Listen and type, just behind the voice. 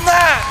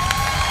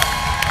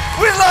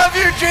love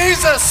you,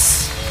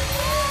 Jesus.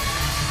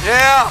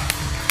 Yeah.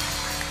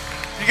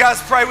 You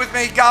guys pray with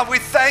me. God, we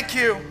thank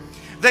you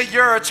that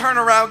you're a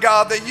turnaround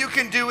God, that you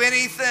can do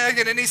anything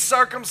in any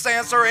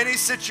circumstance or any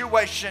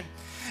situation.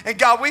 And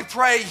God, we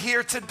pray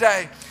here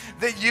today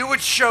that you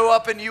would show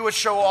up and you would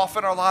show off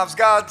in our lives.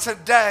 God,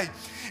 today,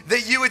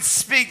 that you would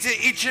speak to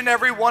each and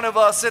every one of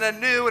us in a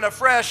new and a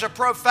fresh, a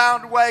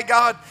profound way,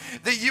 God,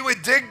 that you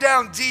would dig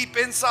down deep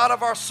inside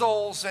of our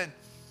souls and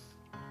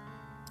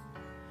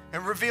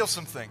reveal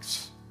some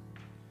things,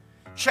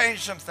 change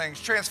some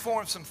things,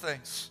 transform some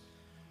things.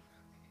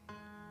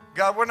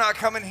 God, we're not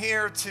coming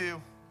here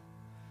to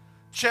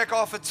check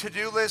off a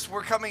to-do list.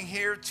 We're coming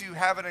here to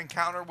have an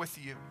encounter with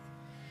you.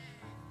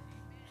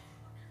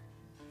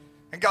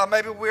 And God,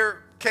 maybe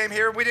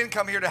we didn't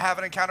come here to have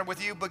an encounter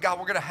with you, but God,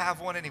 we're going to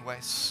have one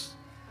anyways.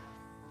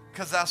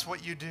 Because that's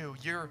what you do.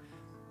 Your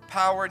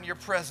power and your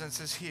presence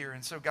is here.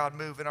 And so God,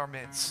 move in our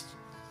midst.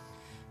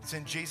 It's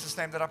in Jesus'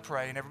 name that I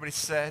pray. And everybody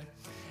said,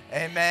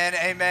 amen,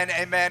 amen,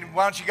 amen.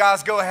 Why don't you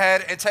guys go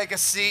ahead and take a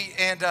seat.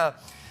 And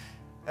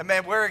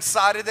man, we're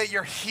excited that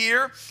you're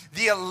here.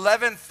 The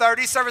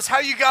 11:30 service. How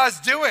you guys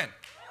doing?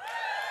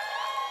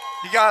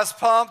 You guys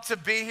pumped to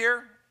be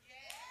here?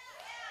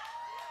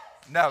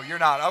 No, you're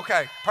not.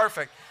 Okay,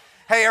 perfect.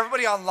 Hey,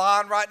 everybody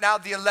online right now,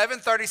 the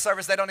 11:30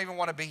 service, they don't even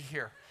want to be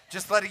here.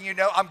 Just letting you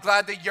know, I'm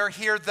glad that you're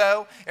here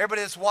though.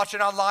 Everybody that's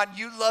watching online,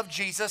 you love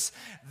Jesus.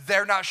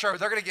 They're not sure.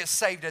 They're going to get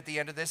saved at the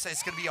end of this.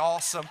 It's going to be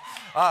awesome.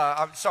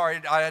 I'm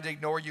sorry I had to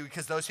ignore you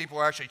because those people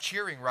are actually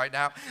cheering right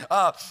now.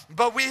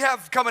 But we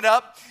have coming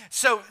up.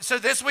 So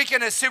this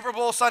weekend is Super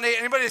Bowl Sunday.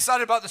 Anybody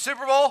excited about the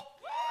Super Bowl?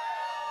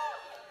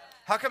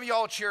 How come you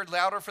all cheered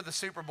louder for the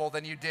Super Bowl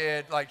than you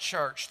did like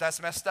church? That's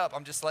messed up.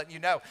 I'm just letting you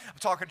know. I'm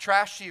talking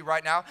trash to you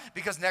right now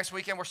because next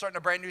weekend we're starting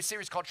a brand new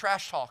series called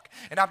Trash Talk.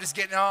 And I'm just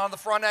getting on the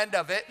front end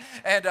of it.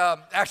 And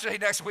actually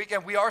next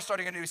weekend we are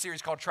starting a new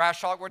series called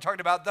Trash Talk. We're talking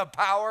about the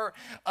power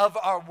of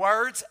our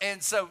words.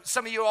 And so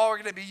some of you all are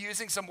going to be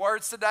using some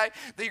words today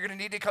that you're going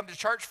to need to come to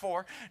church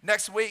for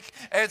next week.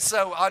 And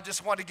so I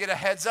just want to get a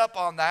heads up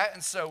on that.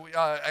 And so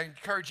I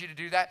encourage you to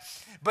do that.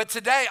 But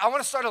today I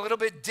want to start a little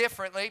bit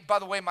differently. By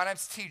the way, my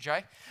name's TJ.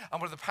 I'm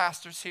one of the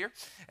pastors here,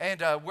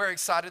 and we're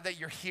excited that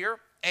you're here.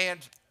 And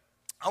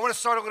I want to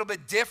start a little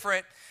bit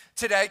different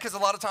today because a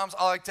lot of times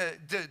I like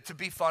to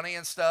be funny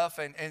and stuff,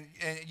 and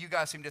you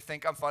guys seem to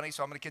think I'm funny,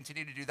 so I'm going to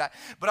continue to do that.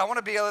 But I want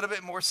to be a little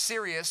bit more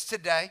serious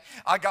today.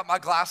 I got my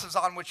glasses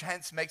on, which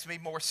hence makes me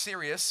more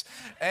serious,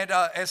 and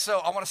so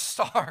I want to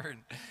start.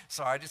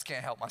 Sorry, I just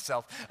can't help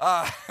myself.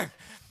 I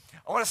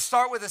want to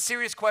start with a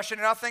serious question,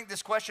 and I think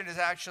this question is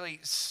actually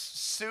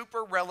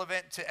super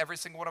relevant to every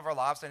single one of our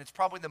lives, and it's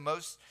probably the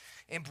most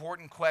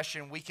important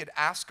question we could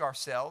ask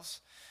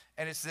ourselves,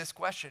 and it's this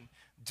question.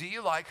 Do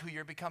you like who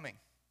you're becoming?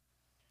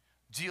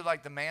 Do you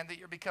like the man that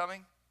you're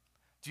becoming?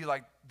 Do you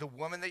like the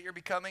woman that you're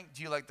becoming?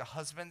 Do you like the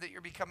husband that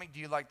you're becoming? Do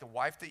you like the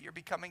wife that you're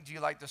becoming? Do you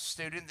like the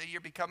student that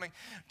you're becoming?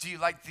 Do you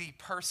like the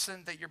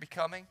person that you're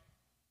becoming?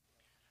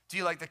 Do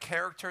you like the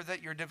character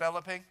that you're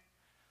developing?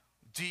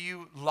 Do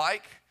you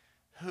like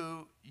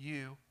who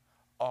you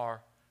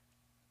are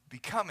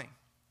becoming?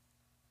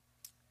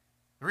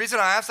 The reason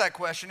I ask that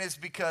question is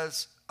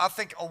because I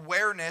think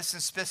awareness,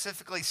 and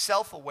specifically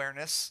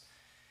self-awareness,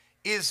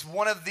 is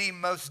one of the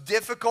most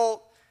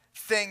difficult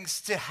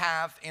things to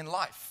have in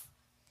life.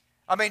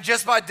 I mean,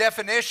 just by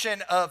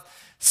definition of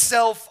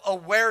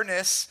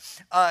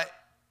self-awareness,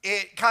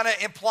 it kind of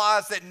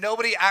implies that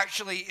nobody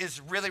actually is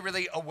really,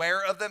 really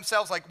aware of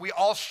themselves. Like, we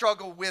all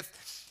struggle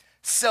with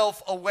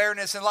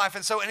self-awareness in life.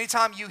 And so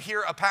anytime you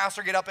hear a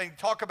pastor get up and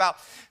talk about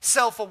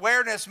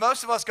self-awareness,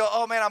 most of us go,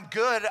 oh man, I'm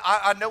good.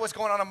 I know what's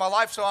going on in my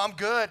life, so I'm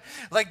good.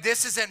 Like,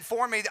 this isn't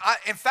for me.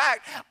 In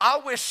fact,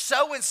 I wish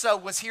so-and-so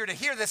was here to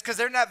hear this because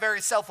they're not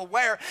very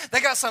self-aware.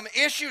 They got some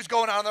issues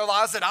going on in their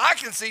lives that I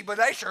can see, but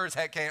they sure as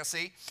heck can't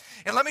see.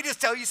 And let me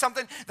just tell you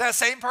something, that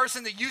same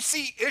person that you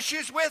see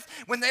issues with,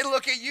 when they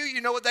look at you,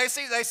 you know what they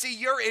see? They see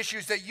your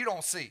issues that you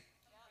don't see.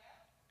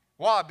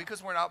 Why?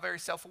 Because we're not very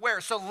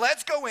self-aware. So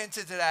let's go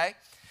into today,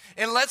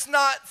 and let's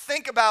not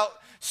think about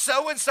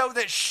so-and-so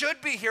that should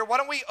be here. Why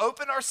don't we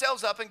open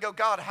ourselves up and go,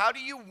 God, how do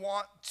you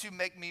want to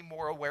make me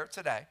more aware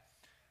today?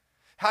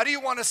 How do you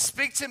want to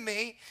speak to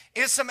me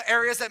in some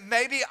areas that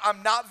maybe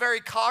I'm not very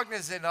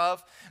cognizant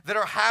of that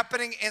are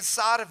happening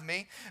inside of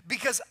me?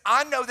 Because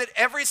I know that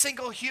every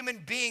single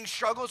human being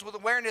struggles with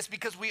awareness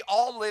because we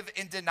all live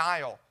in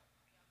denial.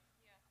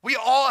 We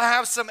all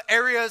have some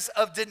areas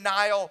of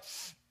denial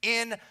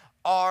in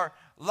our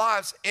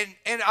lives.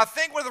 And I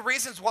think one of the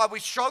reasons why we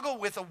struggle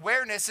with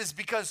awareness is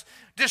because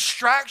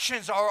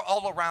distractions are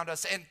all around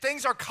us, and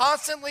things are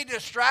constantly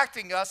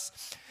distracting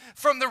us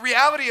from the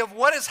reality of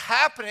what is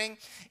happening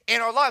in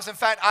our lives. In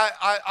fact,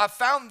 I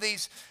found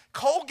these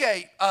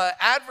Colgate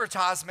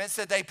advertisements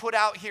that they put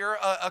out here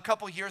a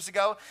couple years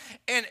ago,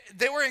 and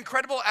they were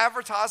incredible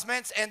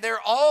advertisements, and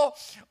they're all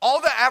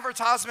the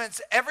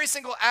advertisements, every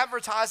single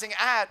advertising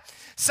ad,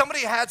 somebody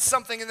had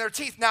something in their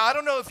teeth. Now, I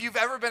don't know if you've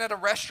ever been at a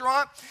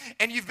restaurant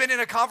and you've been in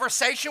a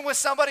conversation with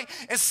somebody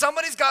and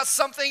somebody's got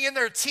something in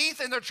their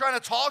teeth and they're trying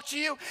to talk to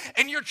you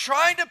and you're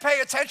trying to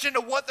pay attention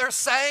to what they're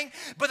saying,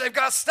 but they've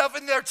got stuff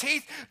in their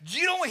teeth.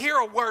 You don't hear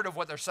a word of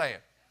what they're saying.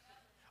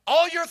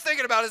 All you're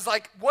thinking about is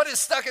like what is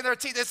stuck in their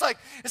teeth. It's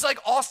like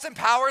Austin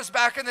Powers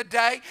back in the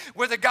day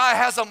where the guy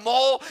has a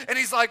mole and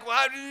he's like,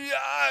 well,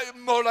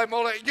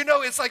 mole. You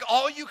know, it's like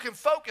all you can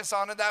focus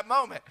on in that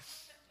moment.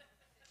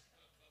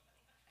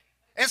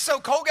 And so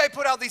Colgate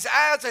put out these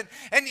ads, and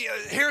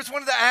here's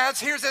one of the ads.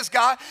 Here's this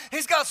guy.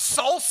 He's got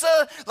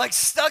salsa like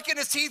stuck in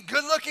his teeth.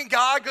 Good-looking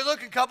guy,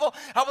 good-looking couple.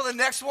 How about the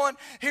next one?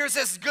 Here's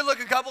this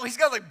good-looking couple. He's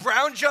got like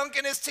brown junk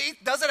in his teeth.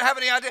 Doesn't have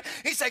any idea.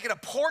 He's taking a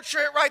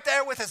portrait right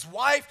there with his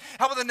wife.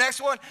 How about the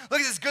next one? Look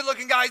at this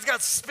good-looking guy. He's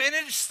got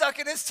spinach stuck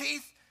in his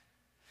teeth.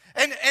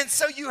 And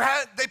so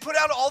they put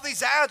out all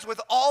these ads with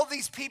all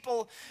these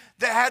people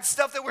that had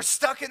stuff that were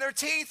stuck in their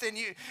teeth, and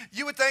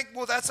you would think,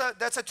 well, that's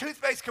a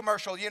toothpaste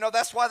commercial. You know,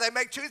 that's why they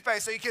make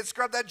toothpaste, so you can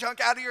scrub that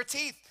junk out of your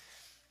teeth.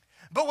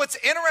 But what's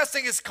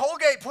interesting is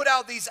Colgate put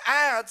out these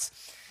ads,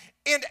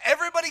 and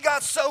everybody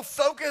got so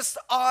focused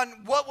on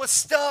what was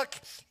stuck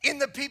in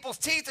the people's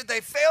teeth that they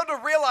failed to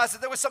realize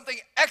that there was something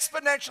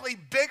exponentially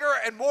bigger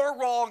and more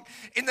wrong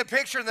in the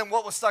picture than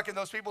what was stuck in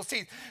those people's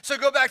teeth. So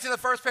go back to the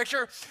first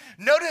picture.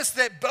 Notice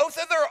that both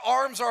of their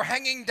arms are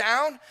hanging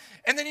down,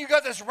 and then you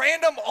got this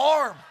random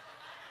arm.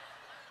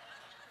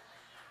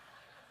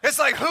 It's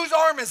like, whose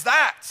arm is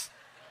that?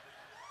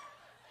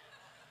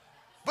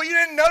 But you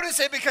didn't notice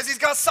it because he's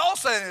got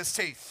salsa in his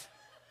teeth.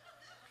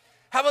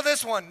 How about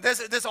this one?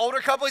 This older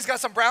couple, he's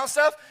got some brown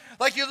stuff.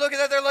 Like you look at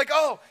that, they're like,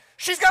 oh,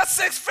 she's got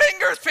 6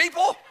 fingers,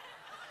 people.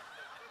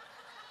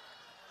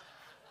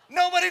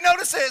 Nobody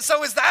noticed it.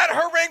 So is that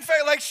her ring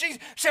finger? Like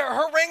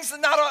her ring's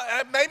not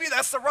on, maybe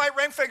that's the right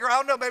ring finger. I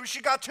don't know. Maybe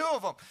she got 2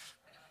 of them.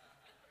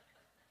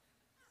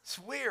 It's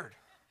weird.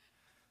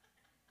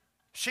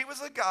 She was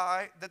the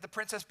guy that the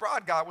Princess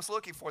Bride guy was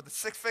looking for, the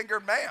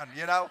 6-fingered man,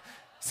 you know.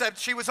 Said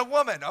she was a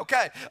woman,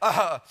 okay.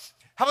 How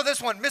about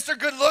this one? Mr.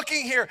 Good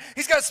Looking here.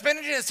 He's got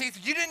spinach in his teeth.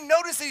 You didn't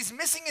notice that he's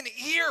missing an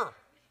ear.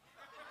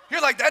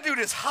 You're like, that dude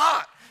is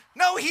hot.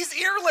 No, he's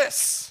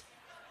earless.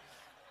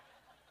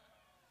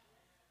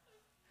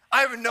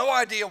 I have no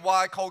idea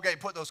why Colgate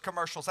put those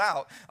commercials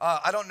out.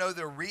 I don't know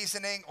their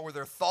reasoning or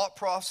their thought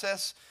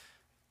process,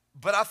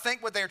 but I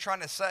think what they're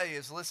trying to say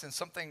is, listen,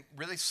 something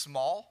really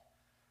small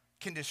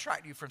can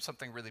distract you from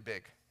something really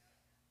big.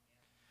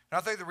 And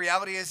I think the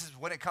reality is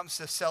when it comes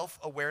to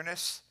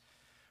self-awareness,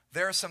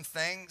 there are some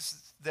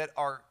things that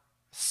are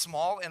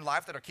small in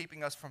life that are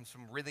keeping us from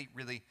some really,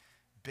 really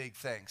big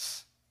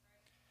things.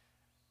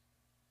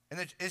 And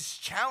it's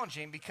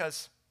challenging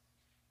because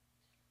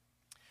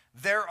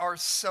there are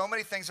so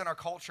many things in our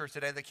culture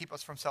today that keep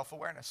us from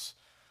self-awareness.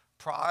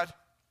 Pride,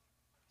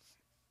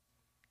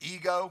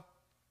 ego,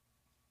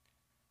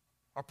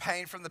 our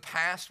pain from the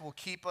past will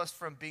keep us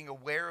from being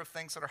aware of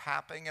things that are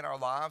happening in our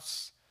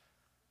lives.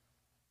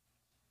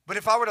 But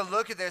if I were to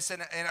look at this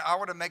and I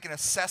were to make an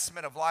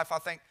assessment of life, I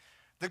think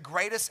the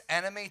greatest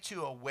enemy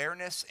to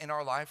awareness in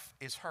our life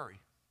is hurry.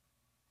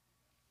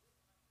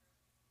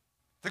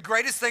 The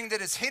greatest thing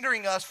that is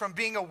hindering us from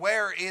being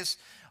aware is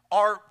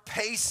our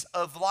pace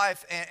of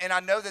life. And I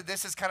know that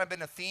this has kind of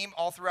been a theme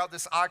all throughout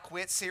this I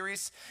Quit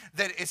series,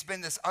 that it's been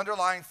this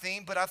underlying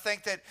theme. But I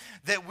think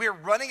that we're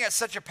running at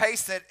such a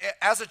pace that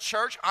as a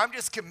church, I'm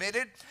just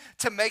committed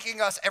to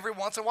making us every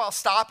once in a while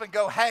stop and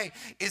go, hey,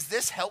 is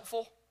this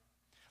helpful?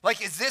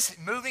 Like, is this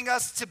moving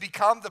us to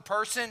become the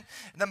person,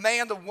 the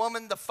man, the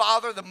woman, the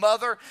father, the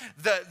mother,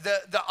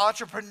 the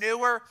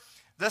entrepreneur,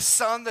 the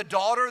son, the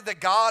daughter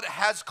that God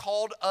has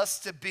called us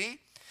to be?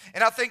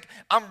 And I think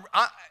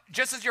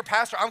just as your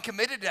pastor, I'm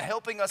committed to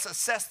helping us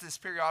assess this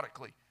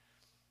periodically.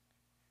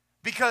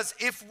 Because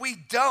if we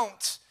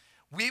don't,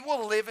 we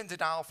will live in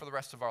denial for the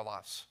rest of our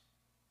lives.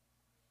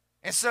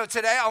 And so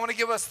today I want to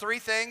give us 3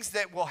 things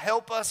that will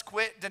help us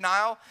quit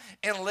denial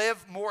and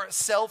live more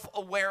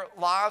self-aware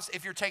lives.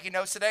 If you're taking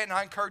notes today, and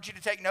I encourage you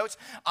to take notes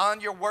on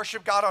your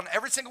worship God, on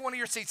every single one of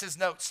your seats is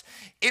notes.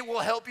 It will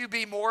help you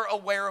be more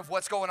aware of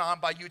what's going on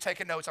by you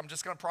taking notes. I'm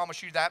just going to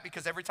promise you that,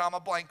 because every time a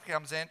blank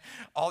comes in,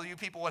 all you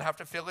people would have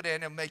to fill it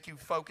in and make you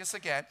focus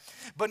again.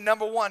 But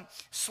number 1,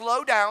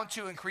 slow down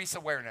to increase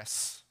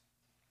awareness.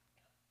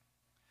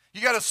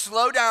 You got to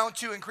slow down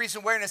to increase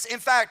awareness. In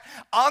fact,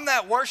 on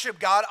that worship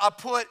God, I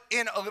put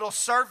in a little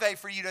survey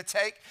for you to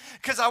take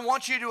because I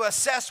want you to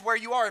assess where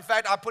you are. In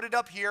fact, I put it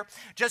up here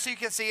just so you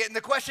can see it. And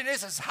the question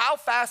is how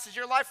fast is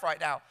your life right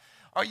now?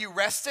 Are you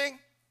resting?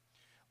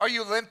 Are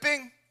you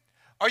limping?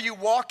 Are you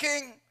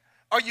walking?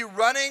 Are you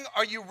running?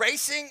 Are you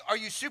racing? Are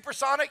you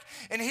supersonic?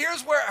 And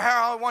here's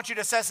how I want you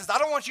to assess this. I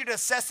don't want you to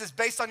assess this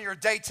based on your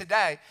day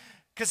today.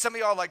 Because some of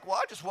y'all are like, well,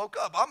 I just woke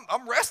up.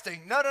 I'm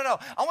resting. No.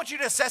 I want you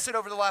to assess it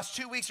over the last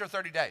 2 weeks or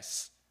 30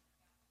 days.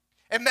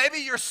 And maybe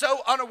you're so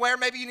unaware,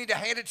 maybe you need to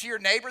hand it to your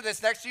neighbor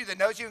that's next to you that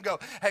knows you and go,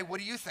 hey, what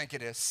do you think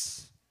it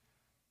is?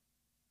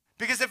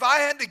 Because if I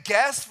had to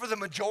guess, for the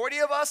majority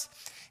of us,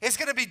 it's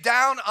going to be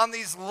down on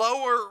these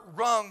lower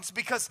rungs,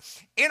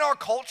 because in our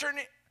culture,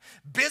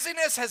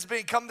 busyness has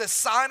become this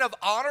sign of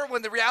honor,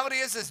 when the reality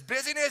is this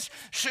busyness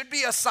should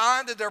be a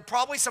sign that there are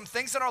probably some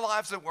things in our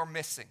lives that we're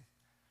missing.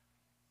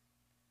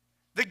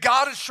 That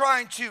God is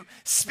trying to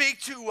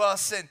speak to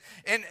us, and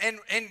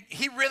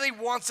he really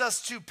wants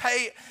us to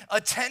pay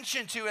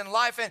attention to in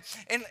life.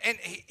 And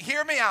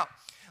hear me out.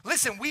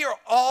 Listen,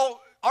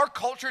 our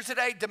culture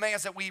today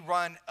demands that we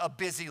run a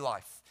busy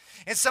life.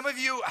 And some of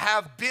you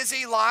have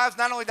busy lives.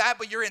 Not only that,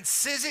 but you're in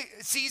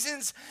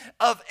seasons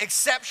of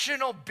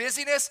exceptional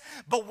busyness.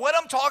 But what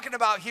I'm talking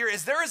about here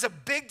is there is a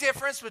big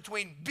difference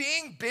between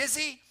being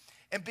busy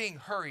and being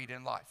hurried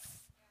in life.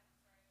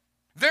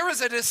 There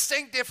is a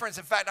distinct difference.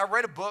 In fact, I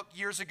read a book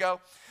years ago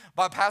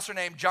by a pastor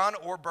named John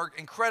Ortberg,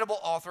 incredible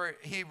author.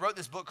 He wrote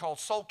this book called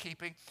Soul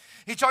Keeping.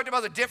 He talked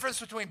about the difference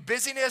between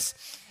busyness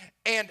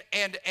and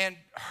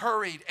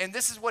hurried. And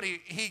this is what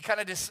he kind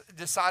of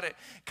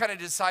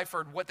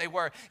deciphered what they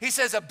were. He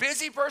says a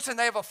busy person,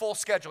 they have a full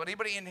schedule.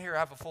 Anybody in here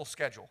have a full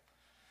schedule?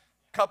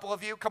 Couple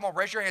of you, come on,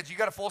 raise your hands. You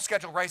got a full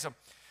schedule, raise them.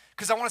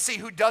 Because I want to see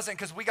who doesn't,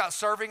 because we got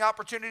serving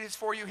opportunities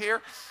for you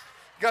here.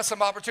 Got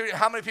some opportunity.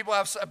 How many people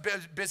have a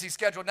busy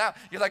schedule now?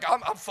 You're like,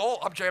 I'm full,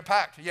 I'm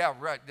jam-packed. Yeah,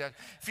 right.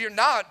 If you're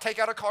not, take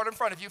out a card in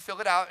front of you, fill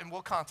it out, and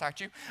we'll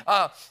contact you.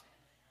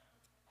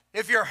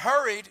 If you're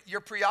hurried, you're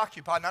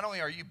preoccupied. Not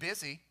only are you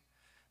busy,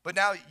 but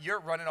now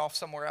you're running off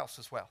somewhere else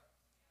as well.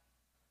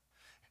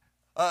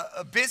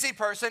 A busy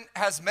person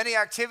has many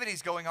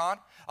activities going on.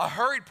 A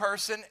hurried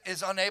person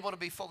is unable to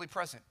be fully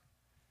present.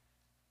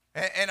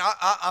 And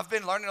I've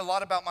been learning a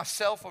lot about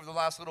myself over the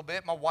last little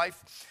bit. My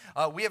wife,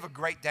 we have a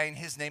Great Dane.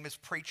 His name is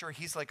Preacher.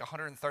 He's like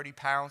 130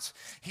 pounds.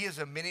 He is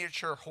a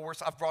miniature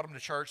horse. I've brought him to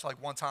church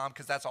like one time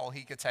because that's all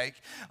he could take.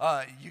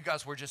 You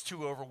guys were just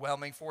too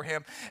overwhelming for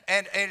him.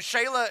 And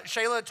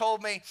Shayla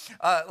told me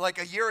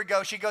like a year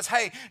ago, she goes,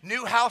 hey,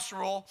 new house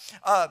rule.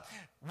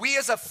 We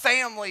as a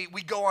family,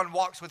 we go on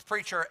walks with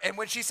Preacher. And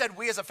when she said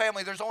we as a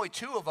family, there's only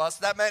two of us.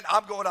 That meant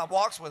I'm going on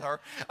walks with her.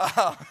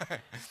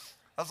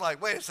 I was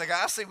like, wait a second,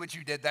 I see what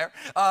you did there.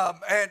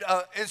 And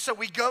so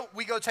we go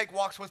take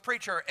walks with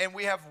Preacher, and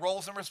we have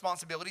roles and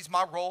responsibilities.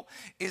 My role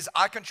is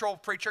I control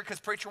Preacher because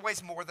Preacher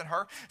weighs more than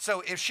her.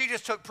 So if she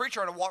just took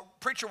Preacher on a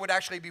walk, Preacher would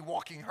actually be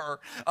walking her.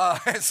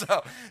 And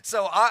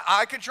so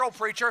I control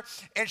Preacher,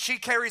 and she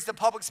carries the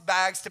public's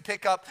bags to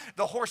pick up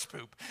the horse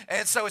poop.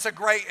 And so it's a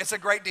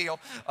great deal.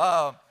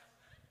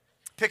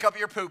 Pick up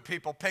your poop,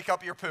 people. Pick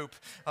up your poop.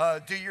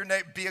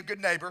 Be a good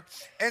neighbor.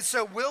 And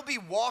so we'll be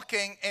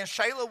walking, and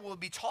Shayla will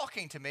be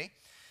talking to me.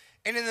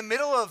 And in the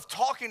middle of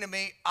talking to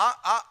me,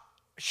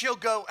 she'll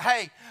go,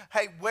 hey,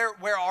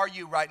 where are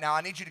you right now? I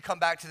need you to come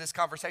back to this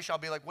conversation. I'll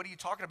be like, what are you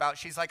talking about?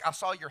 She's like, I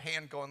saw your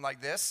hand going like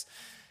this,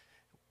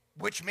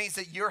 which means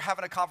that you're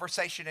having a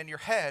conversation in your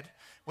head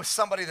with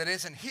somebody that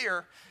isn't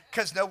here,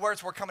 because no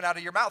words were coming out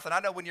of your mouth. And I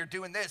know when you're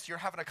doing this, you're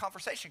having a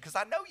conversation because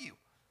I know you.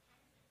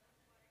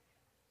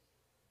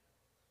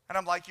 And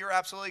I'm like, you're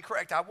absolutely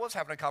correct. I was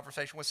having a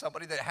conversation with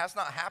somebody that has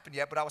not happened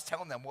yet, but I was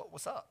telling them what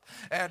was up.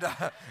 And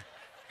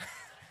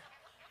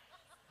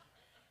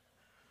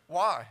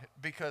why?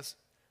 Because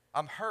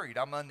I'm hurried.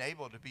 I'm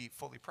unable to be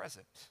fully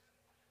present.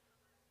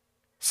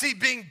 See,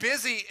 being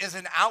busy is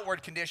an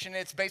outward condition.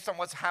 It's based on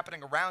what's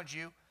happening around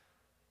you.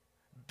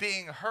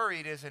 Being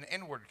hurried is an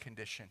inward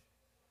condition.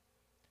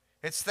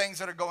 It's things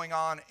that are going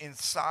on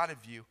inside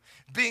of you.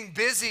 Being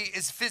busy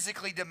is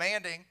physically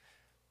demanding.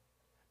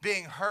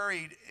 Being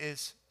hurried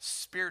is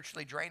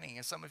spiritually draining.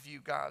 And some of you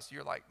guys,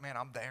 you're like, man,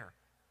 I'm there.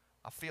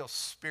 I feel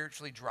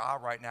spiritually dry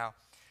right now.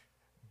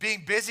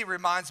 Being busy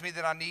reminds me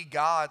that I need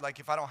God. Like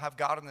if I don't have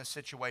God in this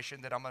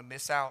situation, that I'm going to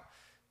miss out.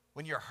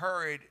 When you're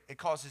hurried, it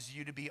causes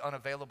you to be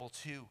unavailable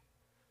to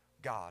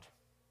God.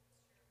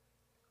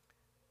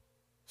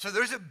 So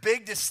there's a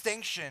big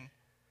distinction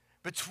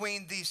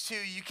between these two.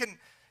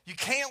 You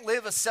can't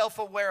live a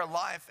self-aware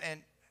life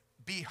and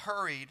be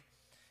hurried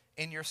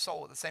in your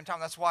soul at the same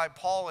time. That's why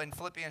Paul in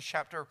Philippians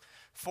chapter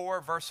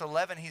 4, verse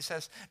 11, he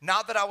says,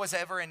 not that I was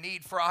ever in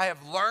need, for I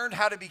have learned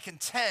how to be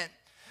content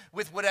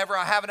with whatever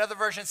I have. Another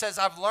version says,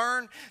 I've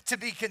learned to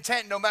be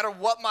content no matter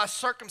what my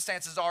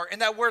circumstances are.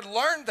 And that word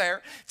learned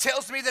there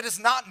tells me that it's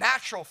not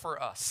natural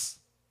for us.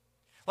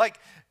 Like,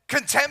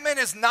 contentment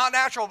is not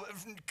natural.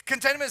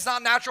 Contentment is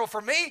not natural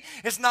for me.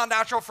 It's not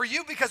natural for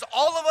you, because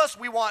all of us,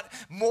 we want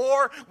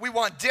more, we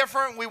want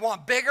different, we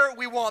want bigger,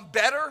 we want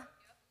better.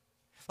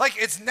 Like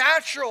it's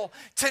natural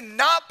to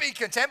not be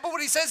content. But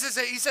what he says is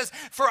that he says,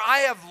 for I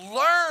have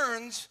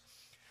learned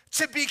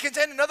to be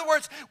content. In other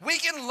words, we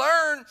can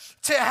learn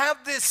to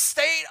have this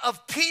state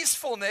of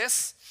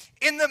peacefulness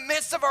in the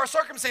midst of our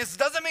circumstances.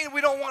 Doesn't mean we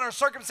don't want our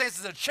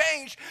circumstances to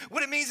change.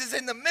 What it means is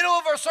in the middle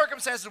of our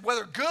circumstances,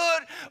 whether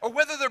good or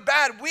whether they're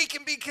bad, we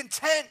can be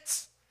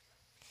content.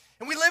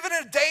 And we live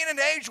in a day and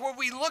an age where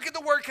we look at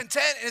the word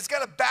content and it's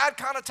got a bad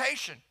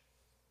connotation.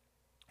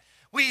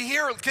 We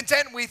hear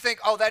content and we think,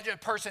 oh,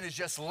 that person is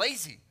just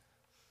lazy.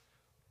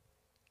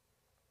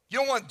 You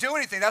don't want to do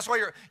anything. That's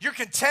why you're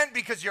content,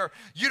 because you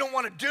don't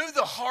want to do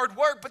the hard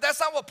work. But that's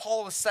not what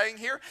Paul is saying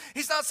here.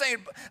 He's not saying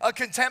a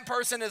content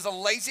person is a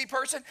lazy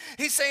person.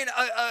 He's saying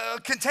a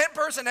content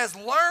person has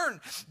learned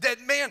that,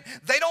 man,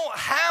 they don't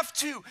have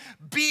to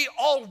be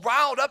all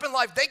riled up in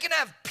life. They can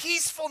have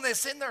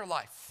peacefulness in their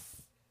life.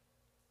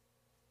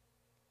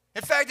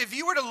 In fact, if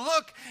you were to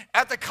look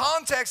at the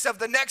context of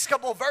the next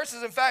couple of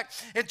verses, in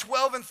fact, in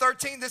 12 and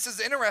 13, this is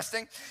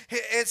interesting.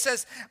 It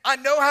says, I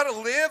know how to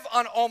live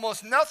on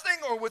almost nothing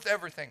or with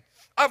everything.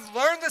 I've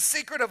learned the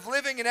secret of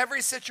living in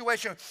every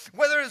situation,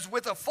 whether it's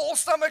with a full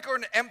stomach or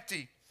an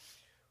empty,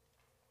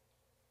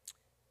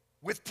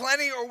 with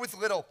plenty or with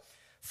little.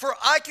 For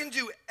I can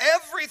do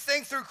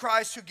everything through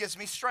Christ who gives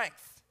me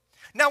strength.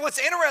 Now, what's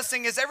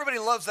interesting is everybody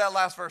loves that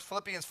last verse,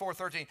 Philippians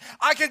 4:13.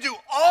 I can do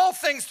all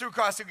things through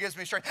Christ who gives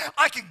me strength.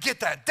 I can get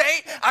that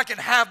date. I can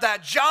have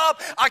that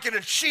job. I can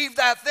achieve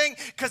that thing,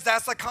 because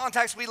that's the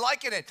context we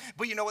like in it.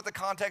 But you know what the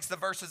context the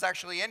verse is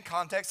actually in?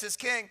 Context is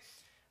king. It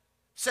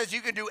says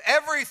you can do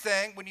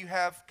everything when you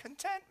have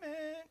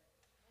contentment.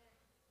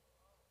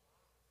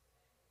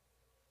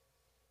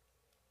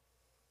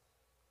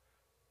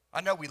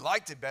 I know we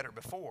liked it better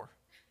before.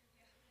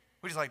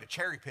 We just like to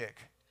cherry pick.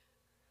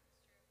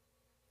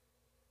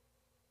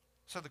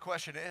 So the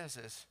question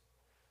is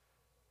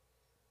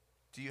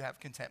do you have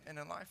contentment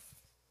in life?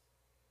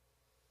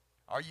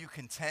 Are you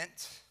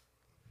content?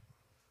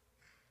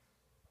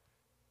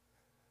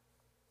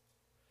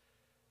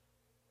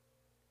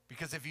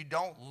 Because if you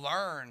don't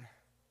learn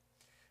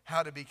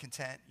how to be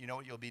content, you know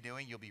what you'll be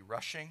doing? You'll be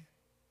rushing,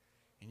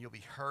 and you'll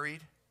be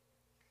hurried,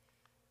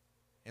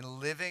 and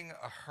living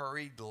a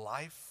hurried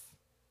life.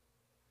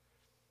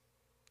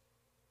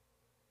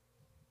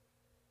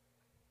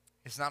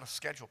 It's not a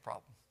schedule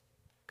problem.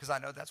 Because I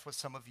know that's what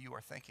some of you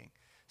are thinking.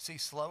 See,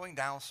 slowing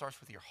down starts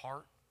with your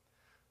heart,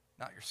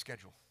 not your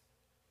schedule.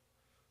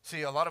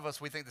 See, a lot of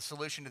us, we think the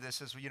solution to this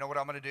is, well, you know what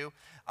I'm going to do?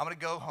 I'm going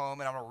to go home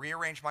and I'm going to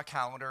rearrange my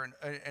calendar,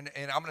 and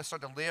I'm going to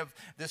start to live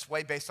this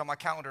way based on my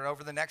calendar. And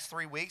over the next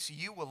 3 weeks,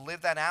 you will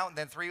live that out. And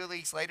then 3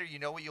 weeks later, you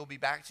know what you'll be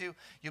back to?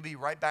 You'll be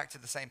right back to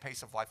the same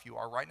pace of life you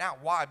are right now.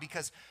 Why?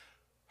 Because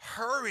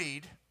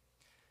hurried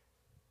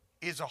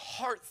is a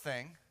heart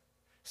thing.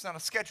 It's not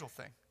a schedule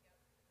thing.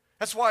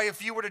 That's why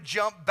if you were to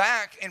jump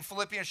back in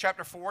Philippians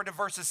chapter 4 to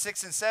verses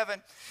 6 and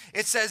 7,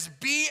 it says,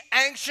 be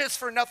anxious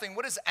for nothing.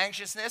 What is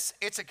anxiousness?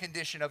 It's a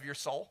condition of your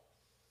soul.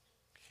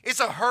 It's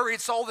a hurried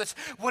soul that's,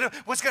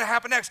 what's going to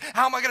happen next?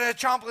 How am I going to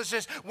accomplish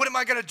this? What am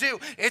I going to do?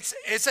 It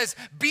says,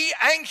 be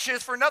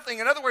anxious for nothing.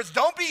 In other words,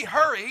 don't be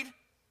hurried.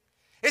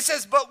 It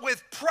says, but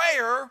with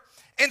prayer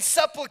and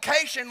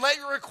supplication, let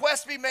your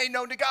requests be made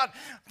known to God.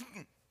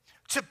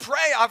 To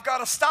pray, I've got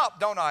to stop,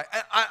 don't I?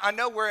 I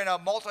know we're in a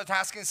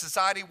multitasking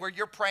society where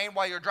you're praying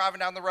while you're driving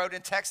down the road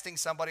and texting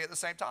somebody at the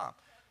same time.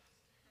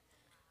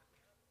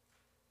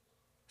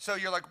 So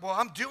you're like, well,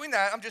 I'm doing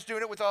that. I'm just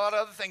doing it with a lot of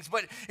other things.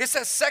 But it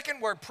says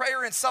second word,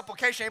 prayer and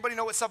supplication. Anybody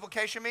know what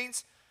supplication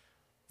means?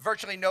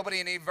 Virtually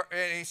nobody in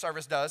any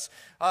service does.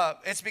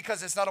 It's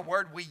because it's not a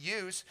word we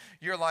use.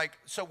 You're like,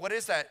 so what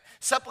is that?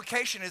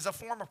 Supplication is a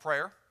form of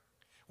prayer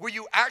where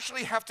you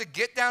actually have to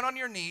get down on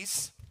your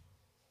knees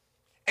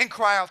and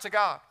cry out to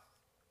God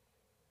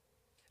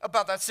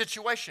about that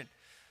situation.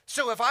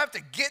 So if I have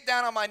to get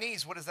down on my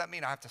knees, what does that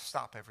mean? I have to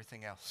stop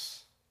everything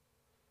else.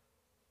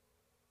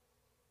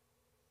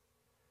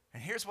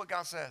 And here's what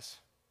God says.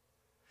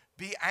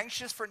 Be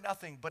anxious for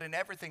nothing, but in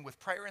everything with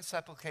prayer and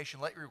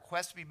supplication, let your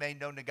requests be made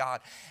known to God.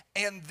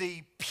 And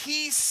the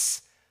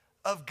peace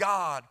of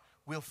God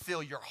will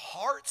fill your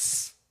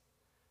hearts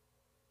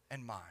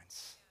and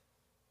minds.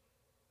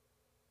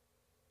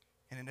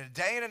 And in a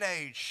day and an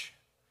age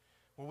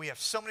where we have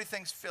so many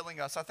things filling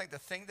us, I think the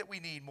thing that we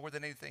need more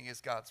than anything is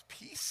God's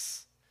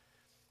peace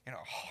in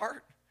our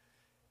heart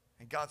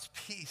and God's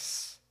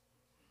peace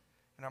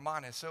in our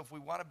mind. And so if we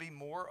want to be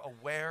more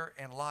aware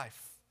in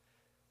life,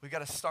 we've got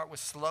to start with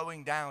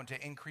slowing down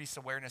to increase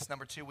awareness.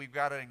 Number two, we've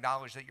got to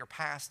acknowledge that your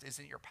past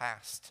isn't your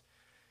past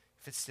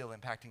if it's still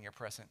impacting your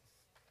present.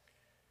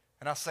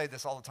 And I say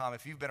this all the time.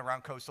 If you've been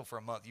around Coastal for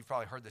a month, you've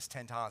probably heard this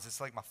 10 times.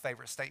 It's like my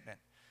favorite statement.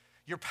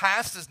 Your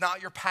past is not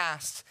your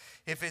past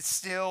if it's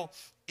still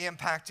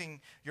impacting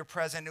your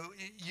present.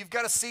 You've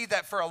got to see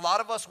that for a lot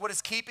of us, what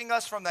is keeping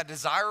us from that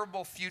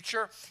desirable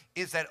future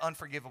is that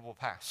unforgivable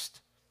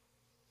past.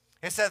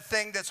 It's that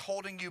thing that's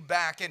holding you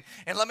back.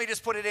 And let me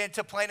just put it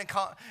into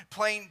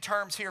plain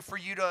terms here for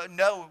you to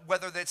know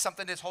whether that's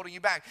something that's holding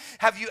you back.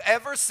 Have you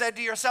ever said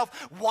to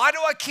yourself, why do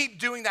I keep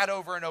doing that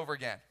over and over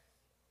again?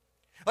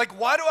 Like,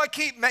 why do I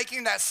keep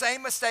making that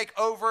same mistake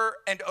over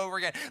and over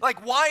again?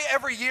 Like, why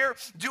every year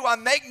do I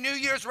make New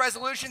Year's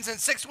resolutions and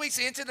 6 weeks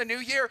into the new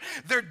year,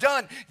 they're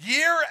done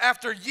year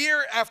after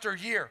year after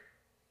year?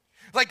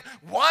 Like,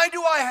 why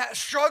do I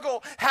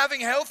struggle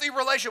having a healthy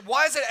relationship?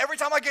 Why is it every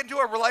time I get into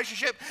a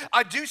relationship,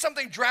 I do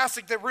something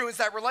drastic that ruins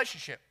that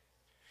relationship?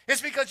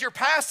 It's because your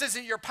past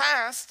isn't your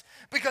past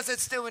because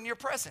it's still in your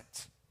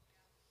present.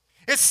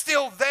 It's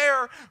still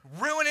there,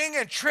 ruining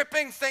and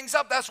tripping things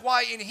up. That's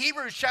why in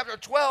Hebrews chapter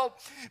 12,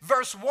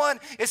 verse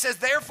 1, it says,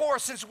 therefore,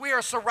 since we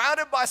are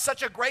surrounded by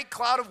such a great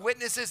cloud of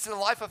witnesses to the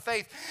life of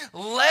faith,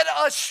 let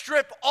us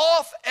strip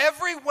off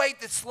every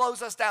weight that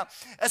slows us down,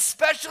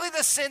 especially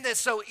the sin that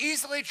so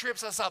easily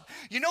trips us up.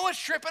 You know what's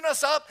tripping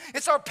us up?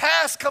 It's our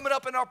past coming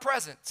up in our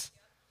present.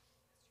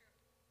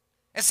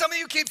 And some of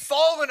you keep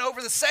falling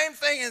over the same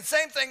thing and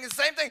same thing and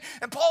same thing.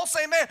 And Paul's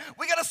saying, man,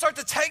 we got to start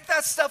to take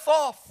that stuff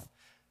off.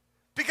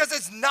 Because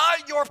it's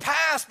not your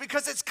past,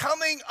 because it's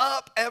coming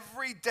up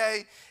every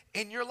day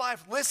in your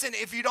life. Listen,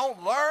 if you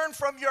don't learn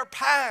from your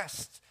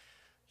past,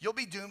 you'll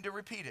be doomed to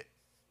repeat it.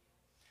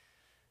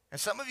 And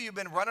some of you have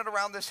been running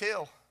around this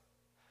hill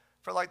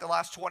for like the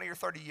last 20 or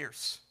 30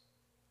 years.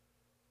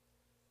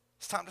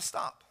 It's time to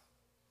stop.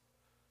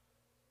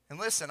 And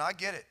listen, I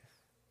get it.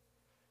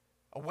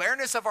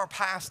 Awareness of our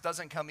past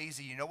doesn't come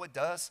easy. You know what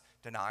does?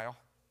 Denial.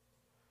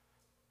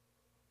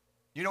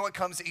 You know what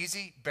comes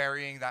easy?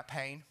 Burying that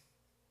pain.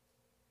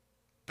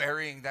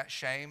 Burying that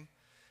shame,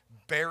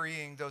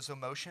 burying those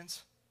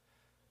emotions.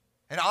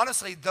 And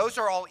honestly, those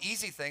are all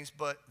easy things,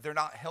 but they're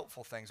not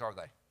helpful things, are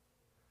they?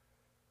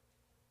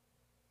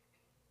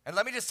 And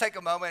let me just take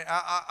a moment.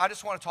 I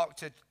just want to talk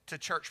to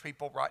church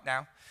people right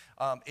now.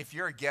 If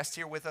you're a guest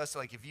here with us,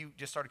 like if you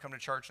just started coming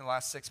to church in the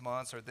last 6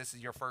 months, or this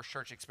is your first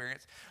church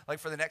experience, like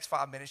for the next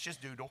 5 minutes,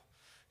 just doodle.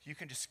 You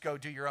can just go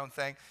do your own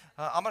thing.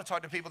 I'm going to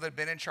talk to people that have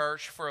been in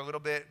church for a little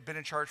bit, been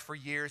in church for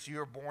years. You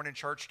were born in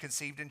church,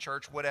 conceived in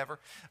church, whatever.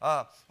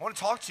 I want to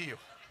talk to you.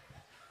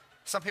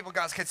 Some people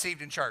got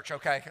conceived in church,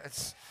 okay?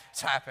 It's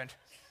happened.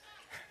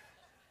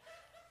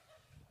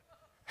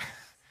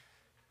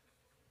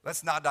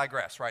 Let's not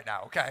digress right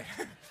now, okay?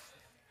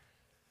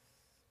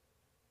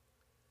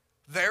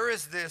 There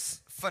is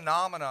this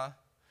phenomena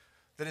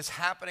that is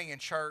happening in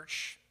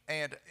church,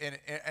 and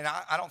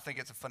I don't think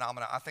it's a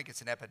phenomena. I think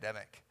it's an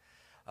epidemic.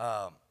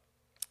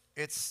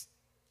 It's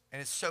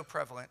so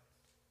prevalent.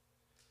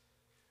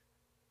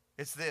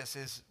 It's this,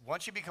 is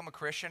once you become a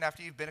Christian,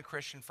 after you've been a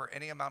Christian for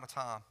any amount of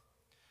time,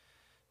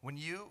 when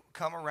you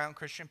come around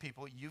Christian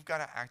people, you've got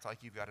to act like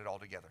you've got it all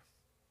together.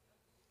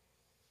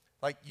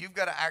 Like you've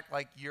got to act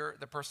like you're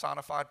the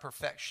personified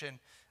perfection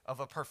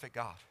of a perfect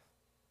God.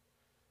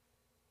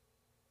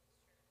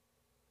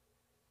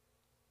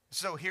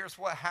 So here's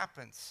what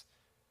happens.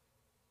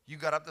 You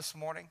got up this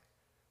morning,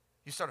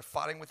 you started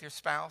fighting with your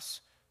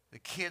spouse, the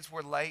kids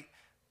were late,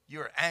 you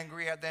were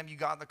angry at them, you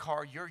got in the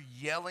car, you're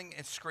yelling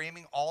and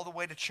screaming all the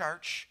way to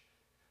church.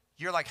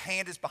 Your like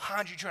hand is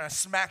behind you trying to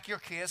smack your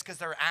kids because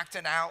they're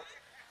acting out.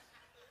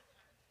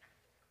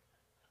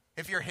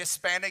 If you're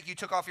Hispanic, you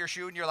took off your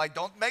shoe and you're like,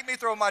 don't make me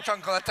throw my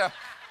chancleta.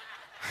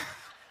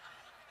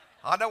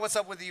 I know what's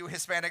up with you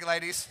Hispanic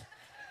ladies.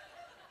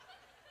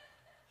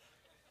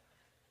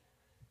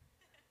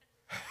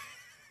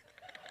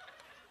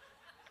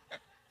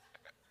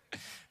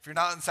 If you're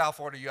not in South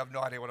Florida, you have no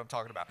idea what I'm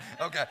talking about.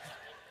 Okay.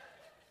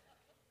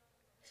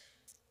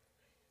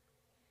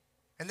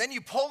 And then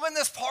you pull in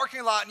this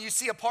parking lot and you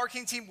see a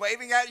parking team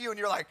waving at you and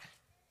you're like,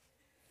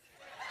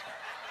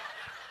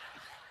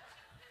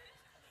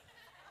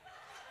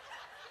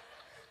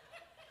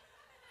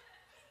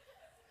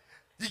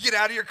 you get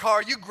out of your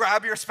car, you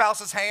grab your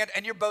spouse's hand,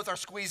 and you both are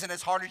squeezing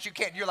as hard as you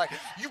can. You're like,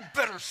 you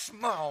better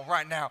smile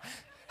right now.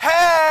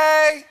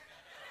 Hey!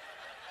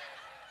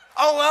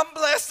 Oh, I'm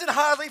blessed and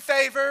highly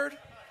favored.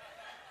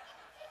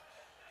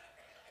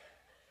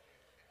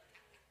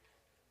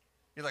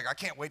 You're like, I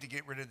can't wait to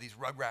get rid of these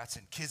rugrats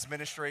in kids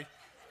ministry.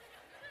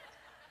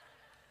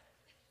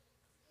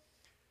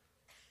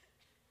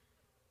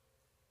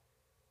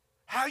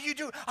 How you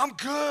doing? I'm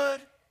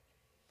good.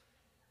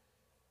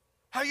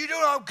 How you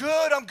doing? I'm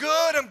good, I'm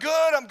good, I'm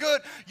good, I'm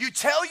good. You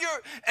tell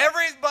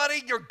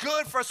everybody you're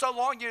good for so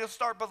long, you'll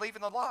start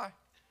believing the lie.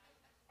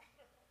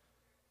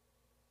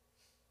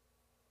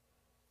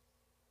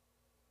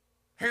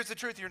 Here's the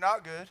truth, you're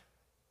not good.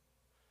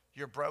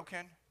 You're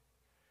broken,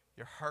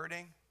 you're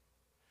hurting,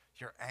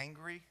 you're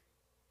angry.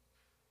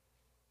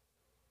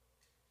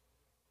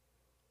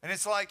 And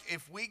it's like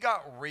if we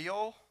got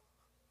real,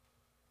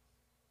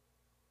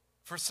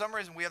 for some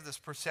reason we have this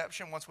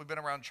perception once we've been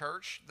around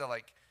church that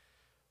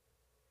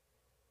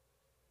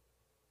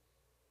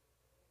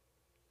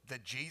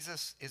that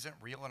Jesus isn't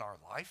real in our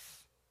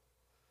life.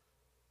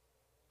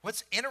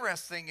 What's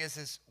interesting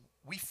is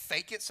we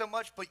fake it so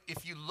much, but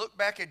if you look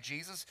back at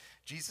Jesus,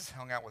 Jesus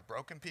hung out with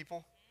broken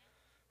people,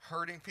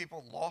 hurting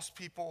people, lost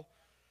people,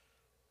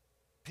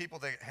 people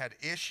that had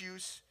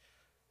issues.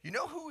 You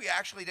know who he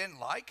actually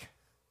didn't like?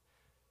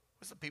 It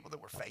was the people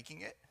that were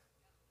faking it.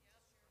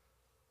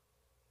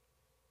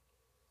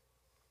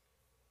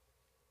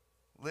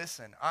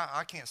 Listen,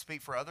 I can't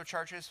speak for other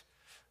churches,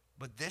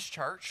 but this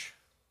church,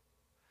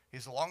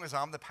 as long as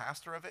I'm the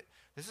pastor of it,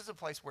 this is a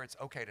place where it's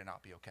okay to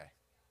not be okay.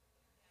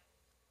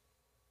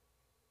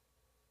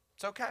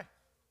 It's okay.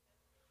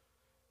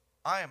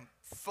 I am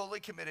fully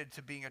committed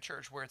to being a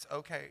church where it's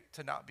okay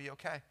to not be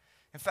okay.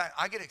 In fact,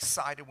 I get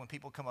excited when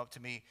people come up to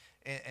me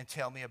and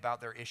tell me about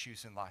their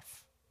issues in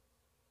life.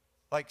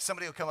 Like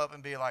somebody will come up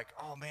and be like,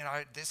 oh man,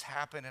 this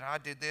happened and I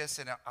did this.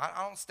 And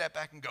I don't step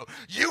back and go,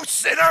 you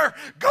sinner,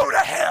 go to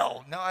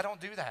hell. No, I don't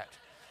do that.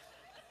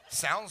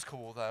 Sounds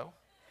cool though.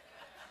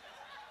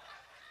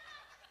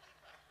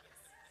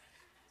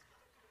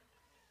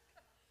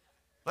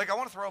 Like I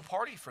want to throw a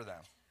party for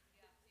them.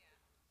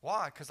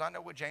 Why? Because I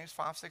know what James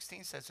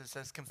 5:16 says. It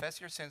says, confess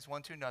your sins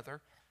one to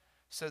another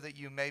so that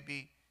you may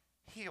be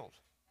healed.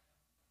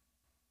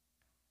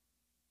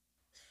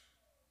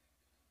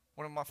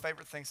 One of my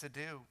favorite things to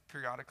do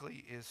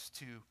periodically is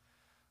to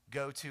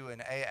go to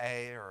an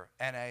AA or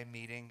NA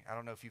meeting. I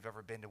don't know if you've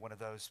ever been to one of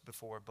those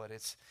before, but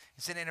it's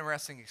an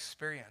interesting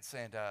experience.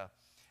 And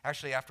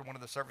actually, after one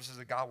of the services,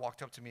 a guy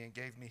walked up to me and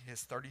gave me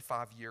his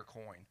 35-year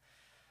coin,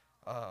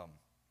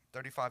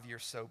 35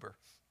 years sober.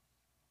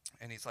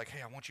 And he's like,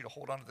 hey, I want you to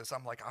hold on to this.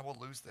 I'm like, I will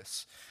lose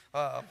this.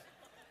 But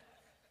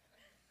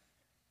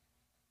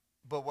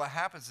what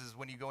happens is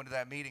when you go into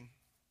that meeting,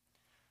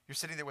 you're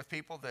sitting there with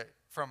people that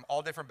from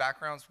all different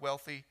backgrounds,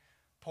 wealthy,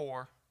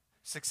 poor,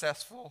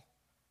 successful,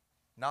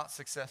 not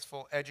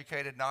successful,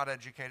 educated, not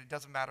educated,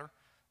 doesn't matter.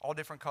 All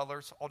different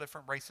colors, all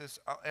different races,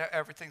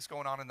 everything's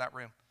going on in that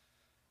room.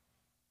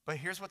 But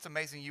here's what's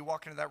amazing. You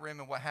walk into that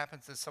room and what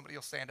happens is somebody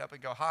will stand up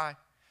and go, hi,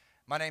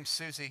 my name's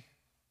Susie,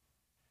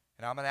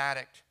 and I'm an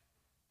addict.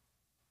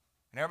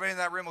 And everybody in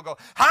that room will go,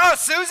 hi,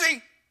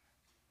 Susie.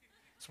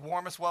 It's the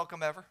warmest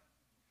welcome ever.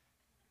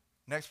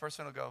 Next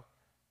person will go,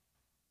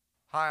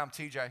 hi, I'm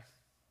TJ.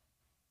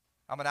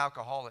 I'm an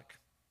alcoholic.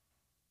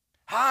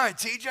 Hi,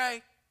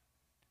 TJ.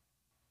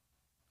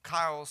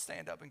 Kyle will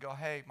stand up and go,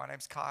 hey, my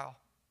name's Kyle.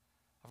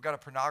 I've got a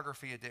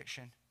pornography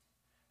addiction.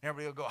 And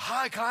everybody will go,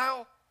 hi,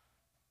 Kyle.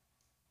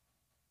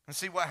 And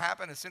see what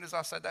happened? As soon as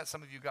I said that,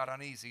 some of you got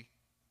uneasy.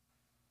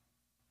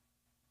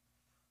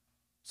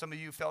 Some of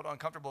you felt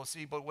uncomfortable.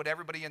 See, but what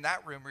everybody in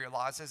that room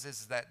realizes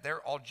is that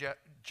they're all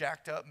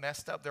jacked up,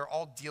 messed up. They're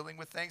all dealing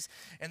with things.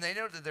 And they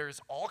know that there's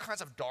all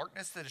kinds of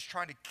darkness that is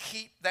trying to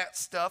keep that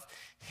stuff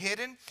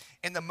hidden.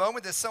 And the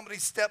moment that somebody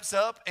steps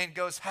up and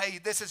goes, hey,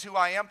 this is who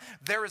I am,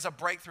 there is a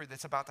breakthrough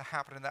that's about to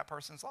happen in that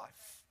person's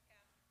life.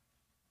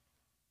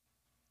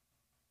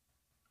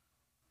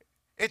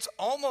 It's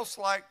almost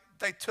like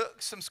they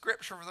took some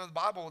scripture from the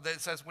Bible that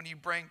says when you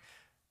bring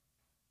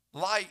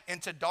light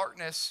into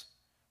darkness,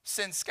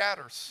 sin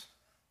scatters.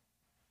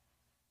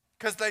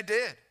 Because they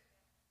did.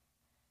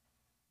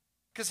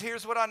 Because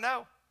here's what I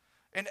know.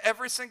 In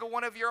every single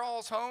one of your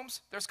all's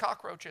homes, there's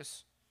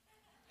cockroaches.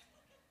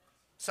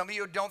 Some of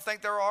you don't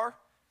think there are.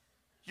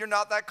 You're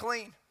not that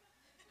clean.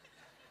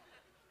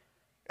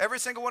 Every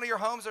single one of your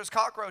homes, there's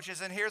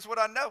cockroaches. And here's what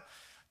I know.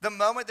 The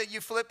moment that you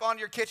flip on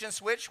your kitchen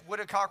switch, what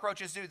do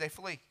cockroaches do? They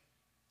flee.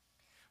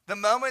 The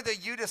moment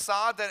that you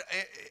decide that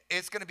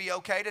it's going to be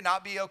okay to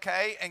not be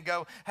okay and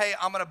go, hey,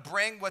 I'm going to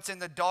bring what's in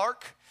the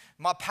dark,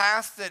 my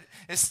past that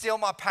is still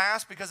my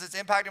past because it's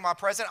impacting my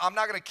present, I'm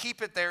not going to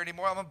keep it there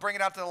anymore. I'm going to bring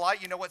it out to the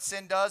light. You know what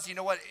sin does? You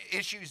know what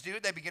issues do?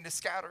 They begin to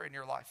scatter in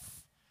your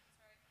life.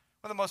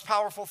 One of the most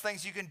powerful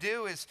things you can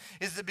do is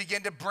to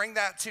begin to bring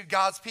that to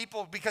God's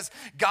people because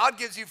God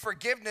gives you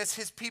forgiveness.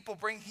 His people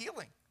bring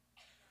healing.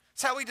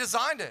 That's how he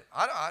designed it.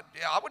 I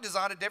would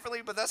design it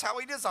differently, but that's how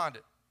he designed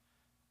it.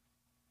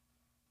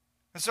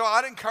 And so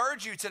I'd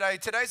encourage you today.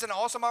 Today's an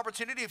awesome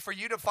opportunity for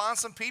you to find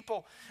some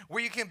people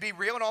where you can be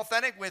real and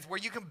authentic with, where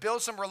you can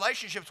build some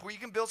relationships, where you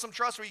can build some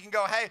trust, where you can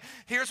go, hey,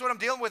 here's what I'm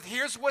dealing with.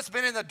 Here's what's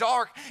been in the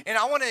dark, and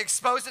I want to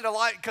expose it to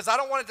light because I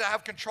don't want it to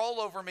have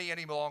control over me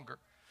any longer.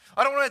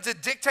 I don't want it to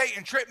dictate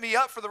and trip me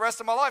up for the rest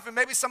of my life. And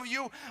maybe some of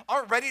you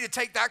aren't ready to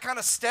take that kind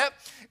of step.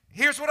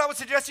 Here's what I would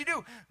suggest you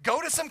do.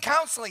 Go to some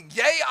counseling.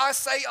 Yea, I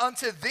say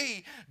unto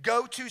thee,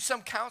 go to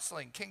some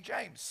counseling. King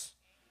James.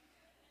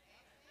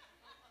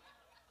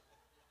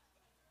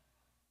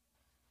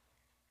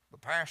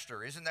 But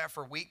pastor, isn't that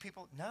for weak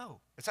people?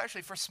 No, it's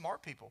actually for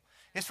smart people.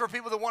 It's for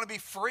people that want to be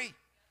free.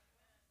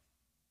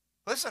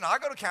 Listen, I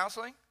go to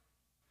counseling.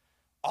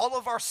 All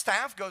of our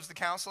staff goes to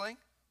counseling.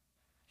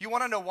 You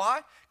want to know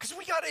why? Because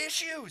we got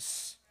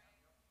issues.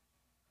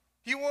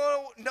 You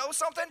want to know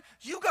something?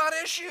 You got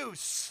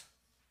issues.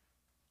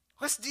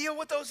 Let's deal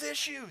with those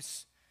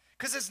issues.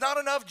 Because it's not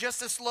enough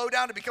just to slow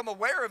down to become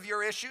aware of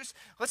your issues.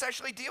 Let's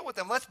actually deal with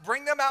them. Let's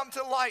bring them out into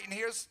the light. And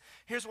here's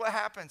what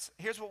happens.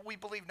 Here's what we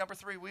believe. Number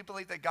 3, we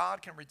believe that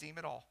God can redeem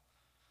it all.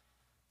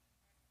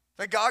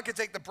 That God can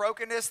take the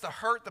brokenness, the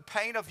hurt, the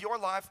pain of your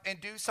life and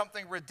do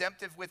something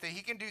redemptive with it.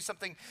 He can do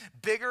something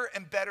bigger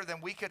and better than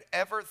we could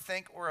ever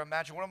think or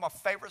imagine. One of my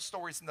favorite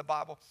stories in the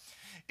Bible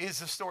is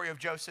the story of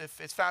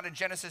Joseph. It's found in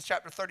Genesis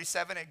chapter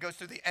 37. It goes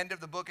through the end of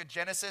the book of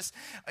Genesis.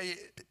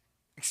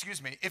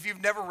 If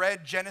you've never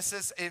read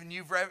Genesis and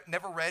you've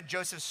never read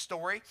Joseph's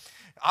story,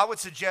 I would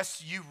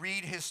suggest you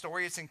read his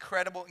story. It's an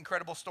incredible,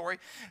 incredible story.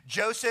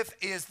 Joseph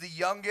is the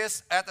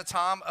youngest at the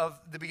time of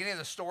the beginning of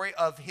the story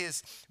of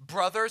his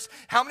brothers.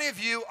 How many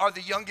of you are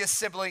the youngest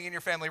sibling in your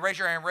family? Raise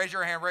your hand, raise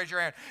your hand, raise your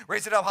hand.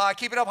 Raise it up high,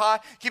 keep it up high,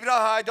 keep it up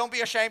high. Don't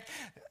be ashamed.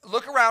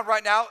 Look around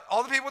right now.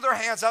 All the people with their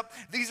hands up,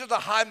 these are the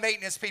high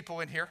maintenance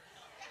people in here.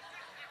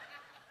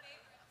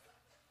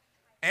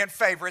 And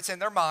favorites in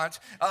their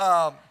minds.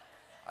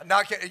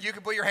 Not kidding. You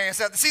can put your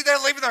hands up. See, they're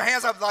leaving their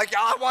hands up like,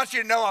 I want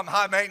you to know I'm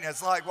high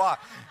maintenance. Like, why?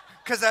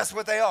 Because that's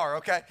what they are,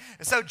 okay?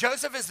 And so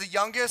Joseph is the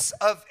youngest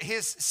of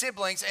his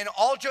siblings, and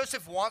all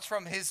Joseph wants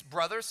from his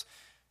brothers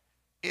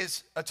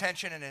is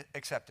attention and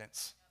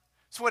acceptance.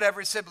 It's what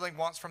every sibling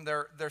wants from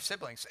their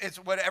siblings. It's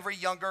what every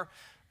younger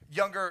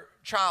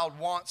child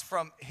wants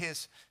from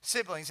his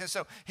siblings. And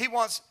so he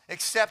wants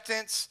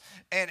acceptance,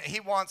 and he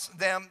wants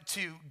them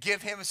to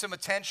give him some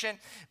attention.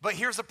 But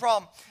here's the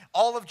problem.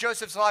 All of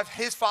Joseph's life,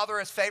 his father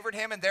has favored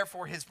him, and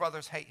therefore his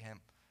brothers hate him.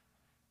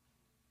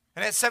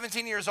 And at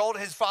 17 years old,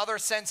 his father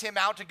sends him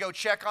out to go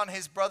check on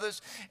his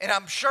brothers. And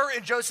I'm sure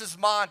in Joseph's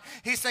mind,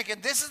 he's thinking,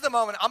 this is the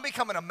moment I'm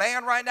becoming a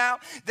man right now,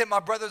 that my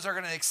brothers are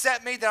going to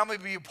accept me, that I'm going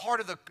to be a part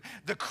of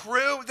the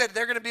crew, that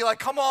they're going to be like,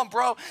 come on,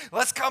 bro,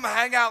 let's come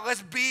hang out.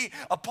 Let's be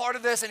a part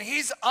of this. And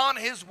he's on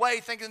his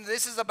way thinking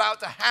this is about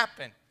to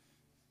happen.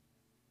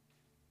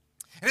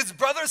 And his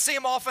brothers see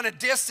him off in a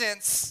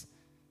distance,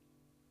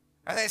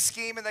 and they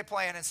scheme and they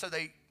plan. And so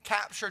they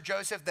capture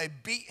Joseph. They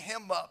beat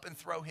him up and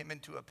throw him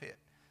into a pit.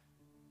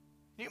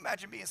 Can you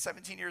imagine being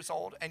 17 years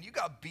old and you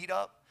got beat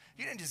up?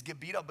 You didn't just get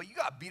beat up, but you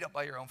got beat up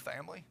by your own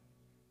family.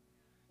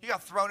 You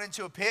got thrown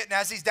into a pit, and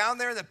as he's down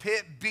there in the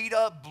pit, beat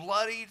up,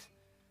 bloodied,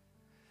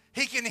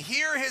 he can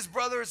hear his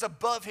brothers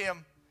above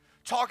him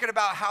talking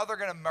about how they're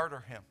going to murder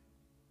him.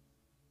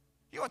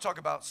 You want to talk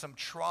about some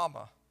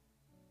trauma.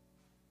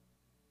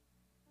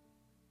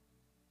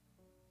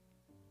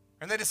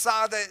 And they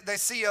decide that they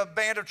see a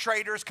band of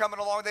traders coming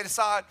along. They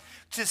decide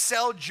to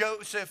sell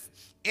Joseph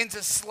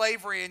into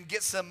slavery and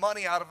get some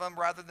money out of him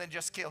rather than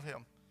just kill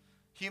him.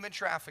 Human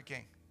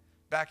trafficking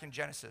back in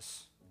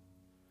Genesis.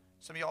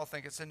 Some of y'all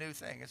think it's a new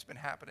thing. It's been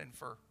happening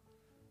for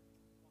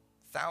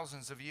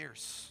thousands of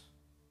years.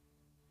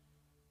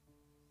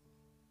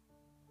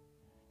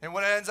 And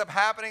what ends up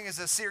happening is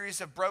a series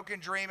of broken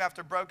dream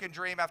after broken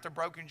dream after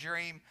broken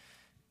dream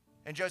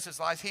in Joseph's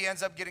life. He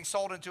ends up getting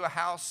sold into a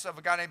house of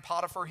a guy named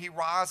Potiphar. He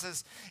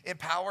rises in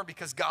power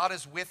because God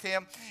is with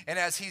him. And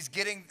as he's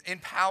getting in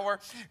power,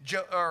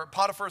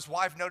 Potiphar's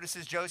wife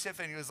notices Joseph,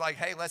 and he was like,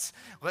 hey, let's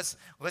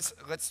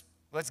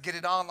get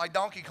it on like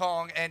Donkey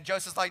Kong. And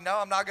Joseph's like, no,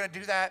 I'm not going to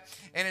do that.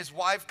 And his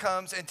wife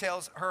comes and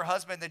tells her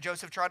husband that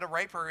Joseph tried to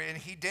rape her, and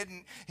he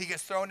didn't. He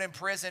gets thrown in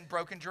prison,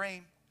 broken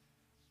dream.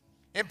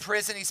 In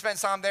prison, he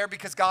spends time there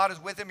because God is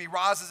with him. He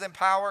rises in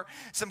power.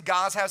 Some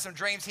guys have some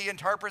dreams. He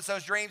interprets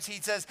those dreams.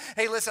 He says,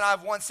 hey, listen, I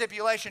have one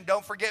stipulation.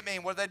 Don't forget me.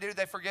 And what do?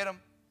 They forget him.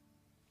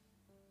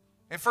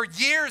 And for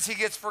years, he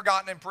gets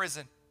forgotten in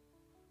prison.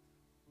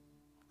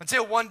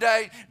 Until one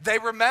day they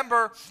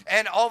remember,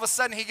 and all of a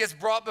sudden he gets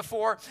brought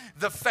before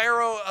the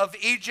Pharaoh of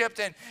Egypt,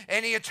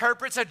 and he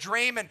interprets a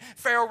dream, and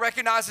Pharaoh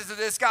recognizes that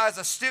this guy is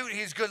astute,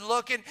 he's good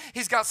looking,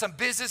 he's got some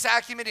business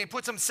acumen, he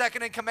puts him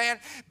second in command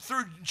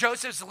through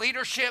Joseph's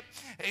leadership.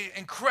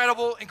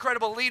 Incredible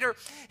leader.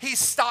 He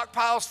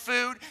stockpiles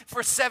food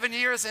for 7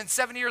 years, and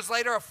 7 years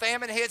later a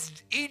famine hits.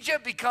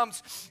 Egypt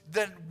becomes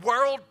the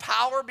world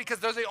power because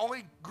they're the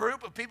only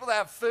group of people that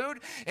have food,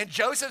 and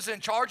Joseph's in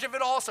charge of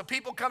it all, so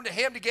people come to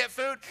him to get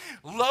food.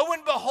 Lo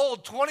and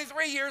behold,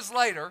 23 years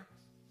later,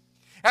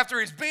 after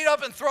he's beat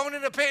up and thrown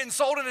in a pit and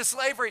sold into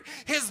slavery,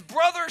 his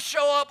brothers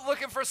show up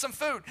looking for some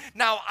food.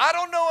 Now, I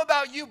don't know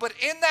about you, but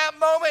in that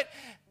moment,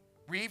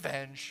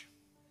 revenge.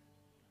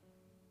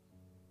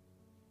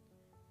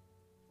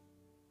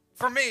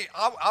 For me,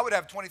 I would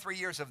have 23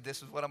 years of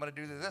this is what I'm going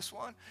to do to this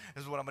one.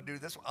 This is what I'm going to do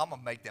to this one. I'm going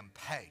to make them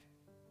pay.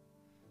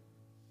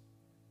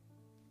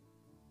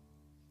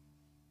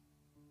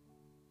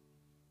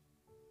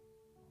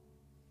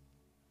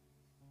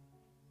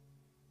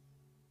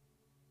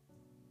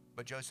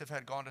 But Joseph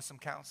had gone to some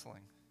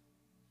counseling.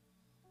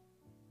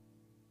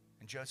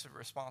 And Joseph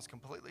responds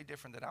completely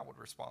different than I would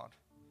respond.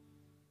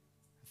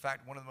 In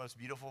fact, one of the most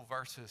beautiful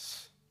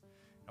verses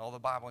in all the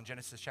Bible, in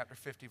Genesis chapter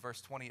 50,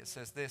 verse 20, it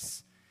says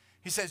this.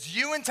 He says,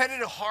 you intended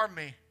to harm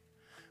me,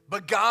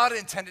 but God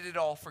intended it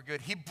all for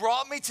good. He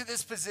brought me to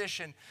this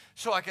position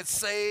so I could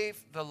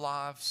save the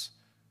lives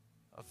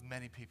of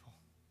many people.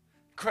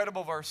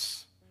 Incredible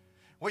verse.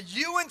 What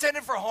you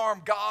intended for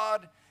harm,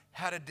 God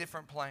had a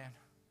different plan.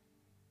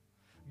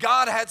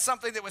 God had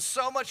something that was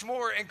so much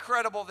more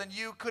incredible than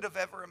you could have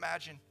ever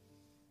imagined.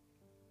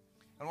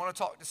 I want to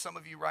talk to some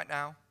of you right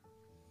now.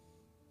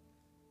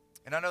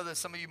 And I know that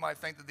some of you might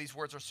think that these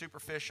words are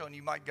superficial, and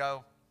you might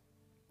go,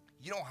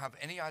 you don't have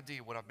any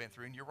idea what I've been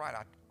through. And you're right,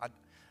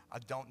 I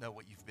don't know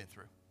what you've been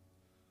through.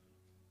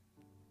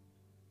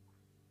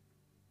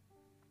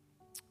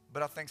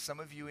 But I think some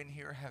of you in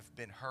here have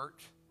been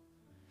hurt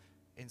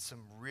in some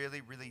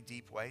really, really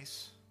deep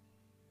ways.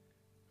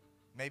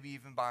 Maybe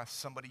even by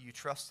somebody you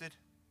trusted,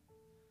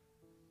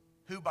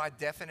 who by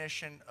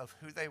definition of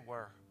who they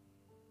were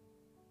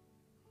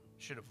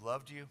should have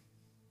loved you,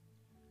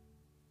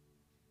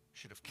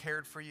 should have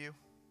cared for you,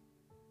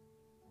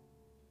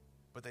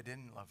 but they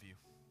didn't love you.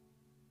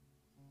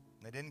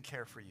 They didn't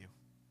care for you.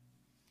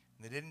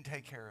 And they didn't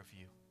take care of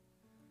you.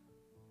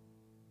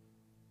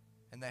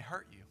 And they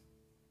hurt you.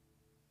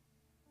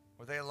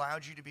 Or they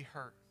allowed you to be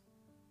hurt.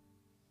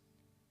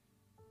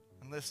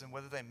 And listen,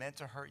 whether they meant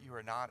to hurt you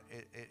or not,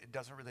 it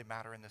doesn't really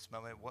matter in this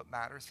moment. What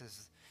matters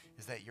is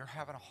that you're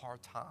having a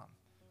hard time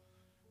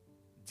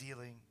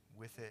dealing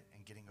with it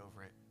and getting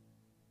over it.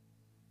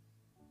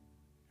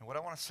 And what I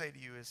want to say to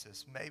you is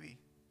this: maybe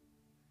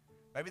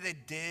they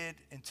did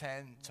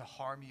intend to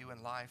harm you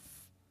in life,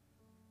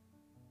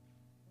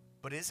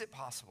 but is it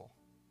possible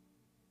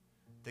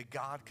that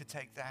God could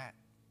take that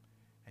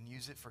and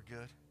use it for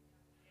good?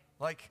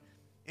 Like,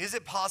 is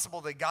it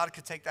possible that God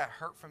could take that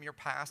hurt from your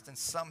past and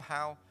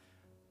somehow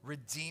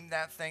redeem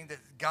that thing, that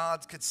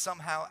God could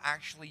somehow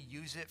actually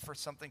use it for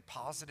something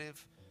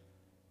positive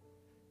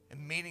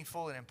and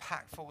meaningful and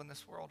impactful in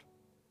this world?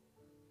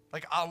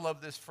 Like, I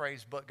love this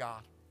phrase, but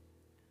God.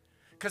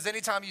 Because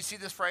anytime you see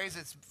this phrase,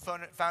 it's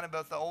found in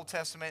both the Old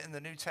Testament and the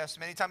New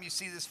Testament. Anytime you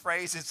see this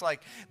phrase, it's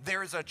like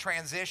there is a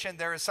transition.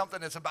 There is something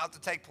that's about to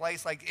take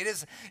place. Like it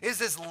is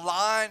this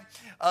line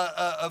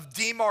of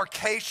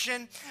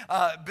demarcation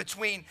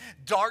between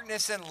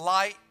darkness and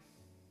light,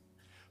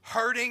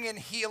 hurting and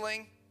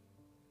healing,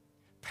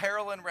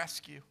 peril and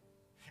rescue.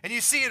 And you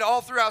see it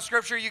all throughout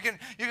Scripture. You can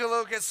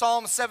look at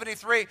Psalm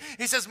 73.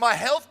 He says, my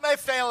health may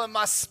fail and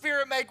my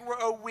spirit may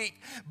grow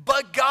weak,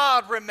 but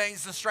God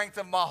remains the strength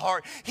of my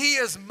heart. He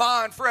is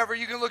mine forever.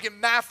 You can look at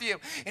Matthew.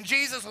 And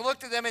Jesus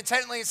looked at them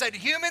intently and said,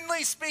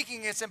 humanly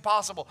speaking, it's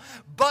impossible.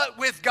 But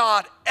with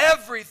God,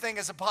 everything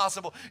is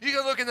impossible. You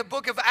can look in the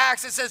book of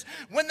Acts. It says,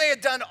 when they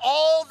had done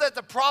all that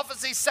the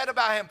prophecy said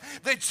about him,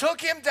 they took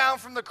him down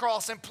from the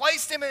cross and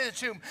placed him in a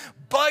tomb.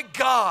 But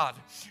God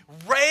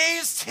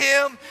raised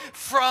him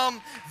from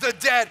the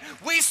dead.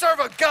 We serve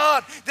a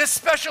God that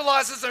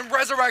specializes in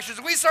resurrections.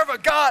 We serve a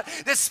God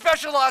that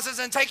specializes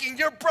in taking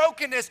your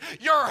brokenness,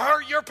 your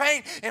hurt, your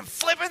pain, and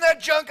flipping that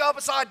junk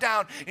upside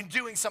down and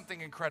doing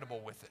something incredible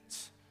with it.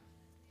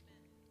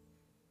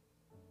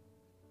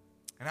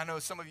 And I know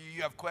some of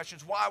you have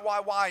questions,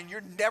 why? And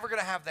you're never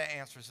going to have the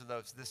answers to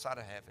those this side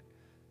of heaven.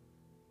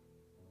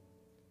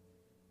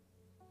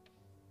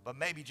 But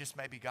maybe, just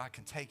maybe, God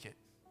can take it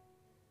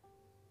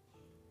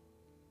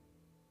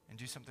and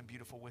do something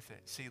beautiful with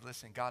it. See,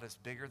 listen, God is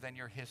bigger than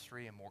your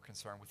history and more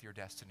concerned with your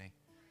destiny.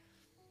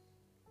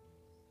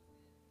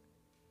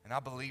 And I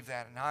believe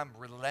that, and I'm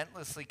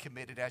relentlessly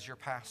committed as your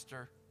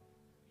pastor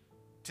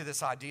to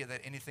this idea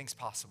that anything's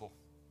possible.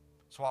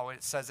 That's why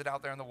it says it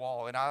out there on the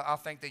wall. And I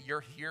think that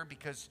you're here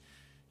because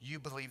you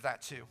believe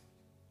that too.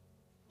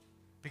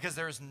 Because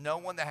there is no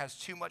one that has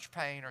too much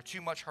pain or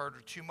too much hurt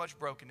or too much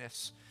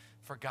brokenness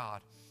for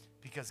God.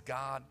 Because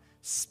God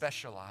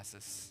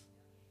specializes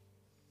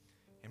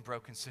in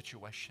broken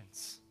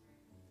situations.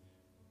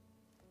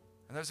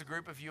 And there's a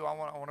group of you I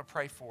want to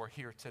pray for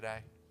here today,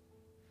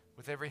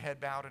 with every head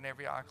bowed and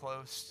every eye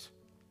closed.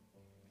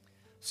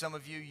 Some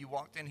of you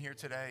walked in here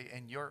today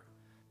and your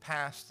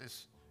past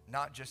is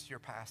not just your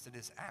past, it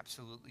is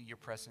absolutely your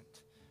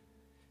present.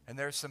 And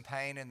there's some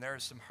pain and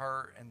there's some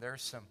hurt and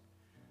there's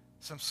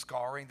some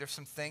scarring. There's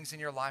some things in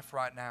your life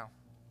right now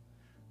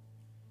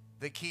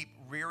that keep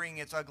rearing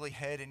its ugly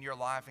head in your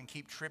life and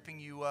keep tripping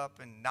you up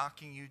and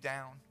knocking you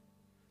down.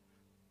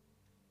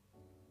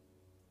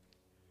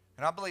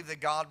 And I believe that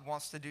God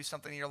wants to do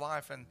something in your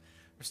life, and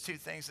there's two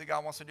things that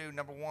God wants to do.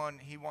 Number one,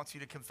 he wants you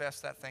to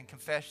confess that thing.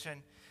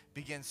 Confession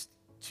begins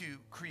to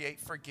create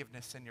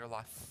forgiveness in your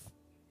life.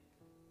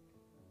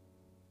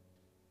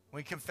 When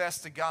we confess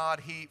to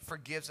God, he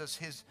forgives us.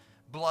 His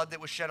blood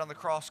that was shed on the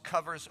cross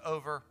covers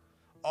over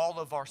all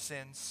of our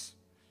sins,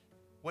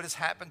 what has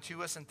happened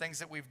to us and things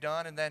that we've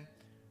done. And then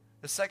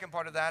the second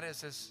part of that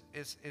is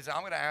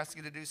I'm going to ask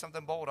you to do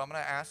something bold. I'm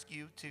going to ask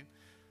you to,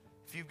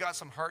 if you've got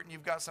some hurt and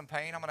you've got some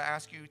pain, I'm going to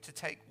ask you to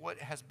take what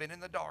has been in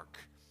the dark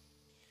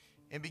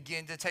and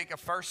begin to take a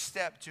first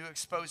step to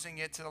exposing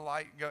it to the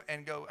light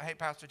and go, hey,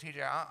 Pastor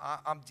TJ,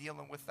 I'm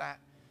dealing with that.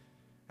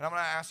 And I'm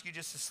going to ask you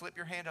just to slip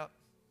your hand up.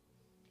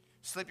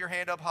 Slip your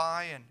hand up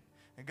high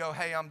and go,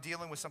 hey, I'm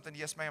dealing with something.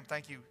 Yes, ma'am.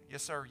 Thank you.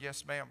 Yes, sir.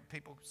 Yes, ma'am.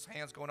 People's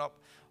hands going up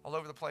all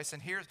over the place.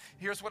 And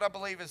here's what I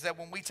believe is that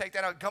when we take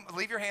that out, come,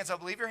 leave your hands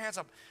up. Leave your hands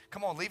up.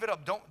 Come on, leave it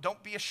up.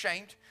 Don't be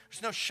ashamed.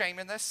 There's no shame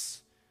in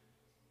this.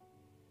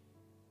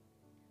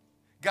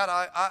 God,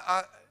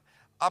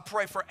 I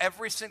pray for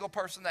every single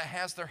person that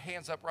has their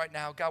hands up right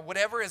now. God,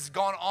 whatever has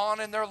gone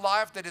on in their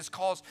life that has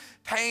caused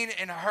pain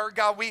and hurt,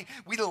 God, we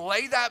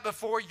lay that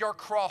before your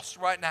cross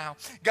right now.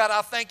 God,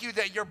 I thank you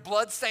that your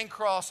bloodstained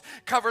cross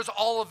covers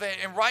all of it.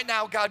 And right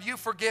now, God, you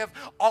forgive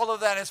all of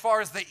that as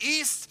far as the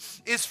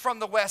east is from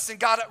the west. And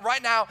God,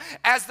 right now,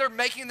 as they're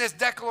making this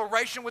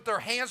declaration with their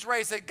hands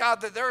raised, that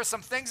God, that there are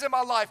some things in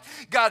my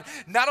life, God,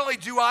 not only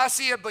do I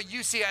see it, but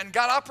you see it. And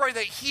God, I pray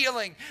that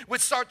healing would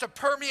start to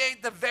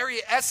permeate the very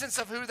essence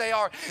of who they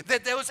are.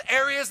 That those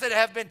areas that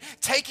have been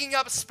taking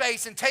up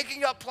space and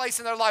taking up place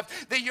in their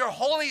life, that your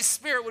Holy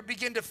Spirit would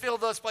begin to fill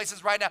those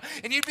places right now.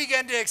 And you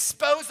begin to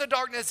expose the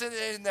darkness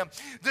in them,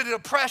 the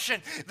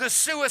depression, the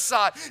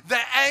suicide, the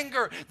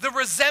anger, the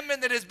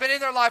resentment that has been in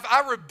their life.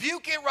 I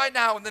rebuke it right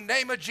now in the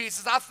name of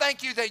Jesus. I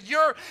thank you that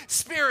your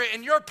spirit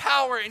and your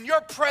power and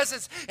your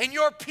presence and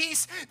your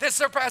peace that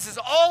surpasses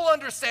all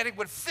understanding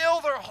would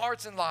fill their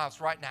hearts and lives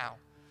right now.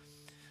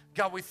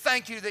 God, we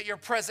thank you that you're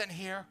present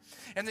here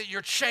and that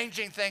you're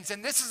changing things.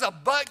 And this is a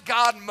but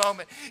God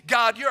moment.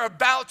 God, you're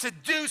about to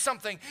do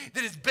something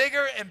that is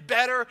bigger and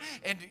better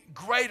and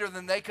greater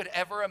than they could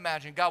ever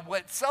imagine. God,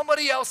 what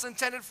somebody else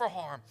intended for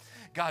harm,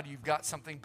 God, you've got something